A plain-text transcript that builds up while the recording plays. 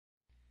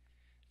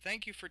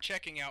Thank you for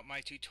checking out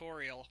my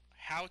tutorial,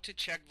 How to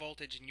Check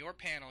Voltage in Your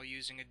Panel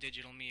Using a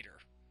Digital Meter.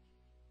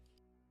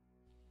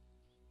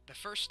 The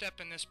first step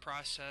in this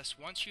process,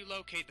 once you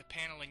locate the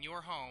panel in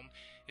your home,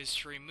 is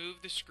to remove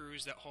the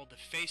screws that hold the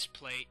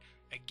faceplate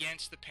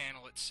against the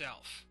panel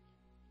itself.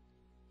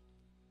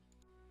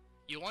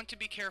 You'll want to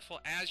be careful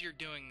as you're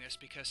doing this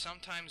because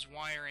sometimes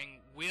wiring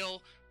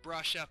will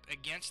brush up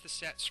against the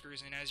set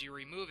screws, and as you're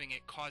removing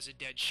it, cause a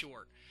dead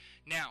short.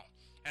 Now,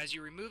 as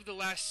you remove the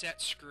last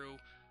set screw,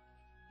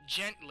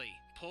 gently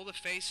pull the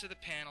face of the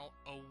panel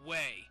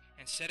away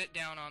and set it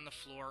down on the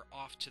floor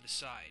off to the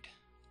side.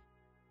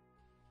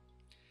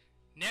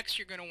 Next,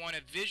 you're going to want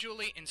to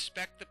visually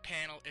inspect the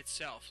panel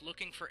itself,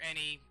 looking for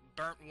any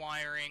burnt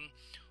wiring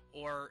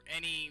or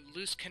any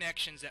loose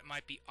connections that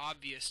might be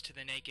obvious to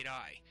the naked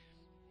eye.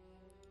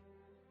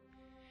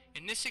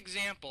 In this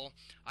example,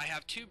 I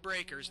have two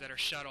breakers that are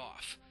shut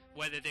off.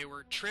 Whether they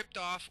were tripped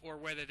off or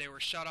whether they were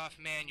shut off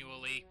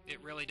manually,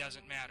 it really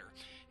doesn't matter.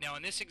 Now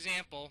in this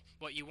example,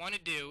 what you want to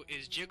do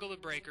is jiggle the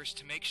breakers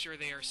to make sure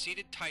they are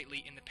seated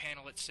tightly in the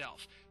panel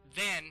itself.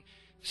 Then,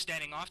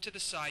 standing off to the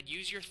side,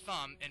 use your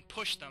thumb and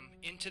push them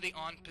into the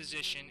on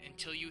position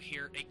until you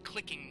hear a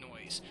clicking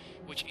noise,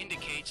 which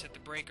indicates that the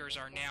breakers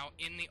are now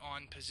in the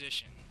on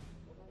position.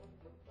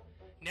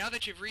 Now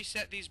that you've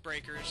reset these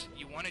breakers,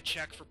 you want to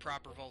check for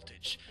proper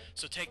voltage.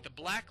 So take the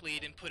black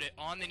lead and put it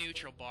on the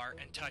neutral bar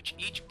and touch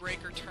each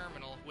breaker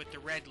terminal with the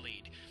red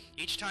lead.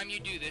 Each time you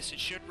do this, it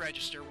should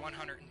register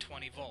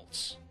 120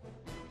 volts.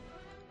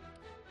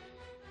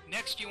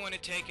 Next, you want to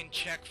take and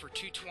check for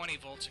 220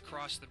 volts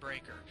across the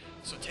breaker.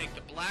 So take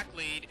the black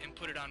lead and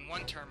put it on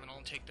one terminal,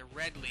 and take the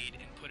red lead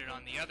and put it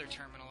on the other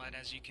terminal, and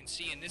as you can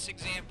see in this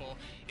example,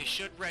 it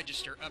should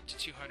register up to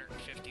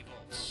 250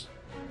 volts.